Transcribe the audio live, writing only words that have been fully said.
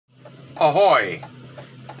Ahoy!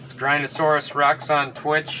 It's Grindosaurus Rex on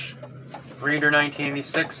Twitch,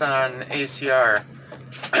 Reader1986 on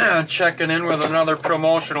ACR. Checking in with another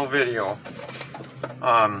promotional video.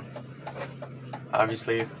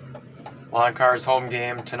 Obviously, Lawn Cars home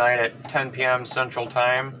game tonight at 10 p.m. Central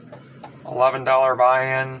Time. $11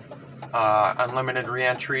 buy-in, unlimited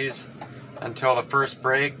re-entries until the first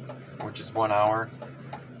break, which is 1 hour.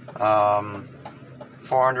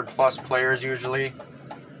 400 plus players usually.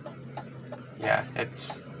 Yeah,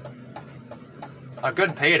 it's a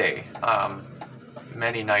good payday.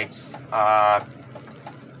 Many nights.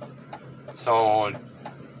 So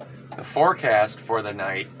the forecast for the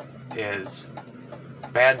night is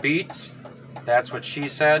bad beats. That's what she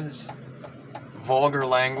says. Vulgar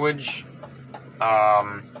language.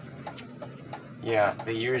 Yeah,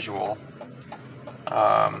 the usual.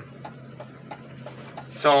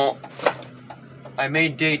 So I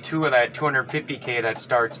made day 2 of that 250K that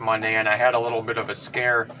starts Monday, and I had a little bit of a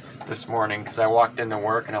scare this morning because I walked into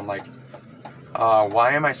work and I'm like,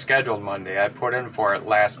 why am I scheduled Monday? I put in for it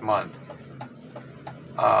last month.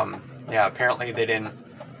 Yeah, apparently they didn't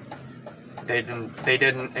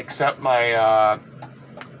accept my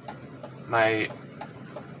my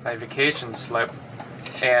vacation slip,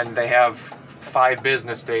 and they have 5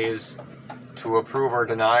 business days to approve or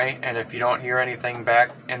deny, and if you don't hear anything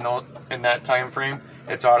back in that time frame,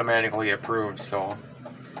 it's automatically approved. So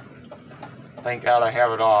thank God I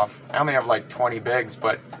have it off. I only have like 20 bigs,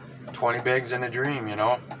 but 20 bigs in a dream, you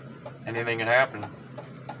know. Anything can happen.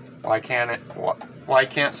 Why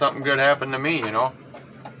can't something good happen to me, you know?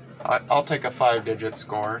 I'll take a 5-digit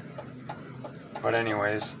score. But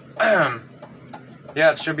anyways, yeah,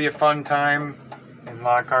 it should be a fun time in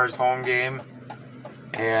Lawn Cars home game,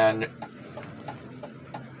 and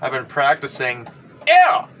I've been practicing.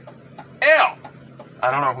 Ew! Ew! I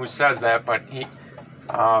don't know who says that, but he,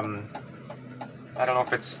 I don't know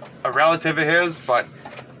if it's a relative of his, but,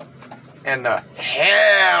 and the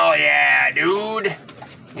hell yeah, dude!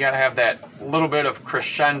 You gotta have that little bit of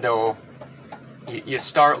crescendo. You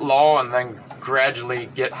start low and then gradually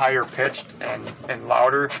get higher pitched and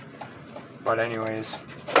louder. But anyways,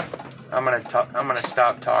 I'm gonna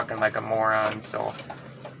stop talking like a moron. So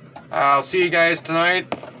I'll see you guys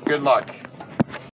tonight. Good luck.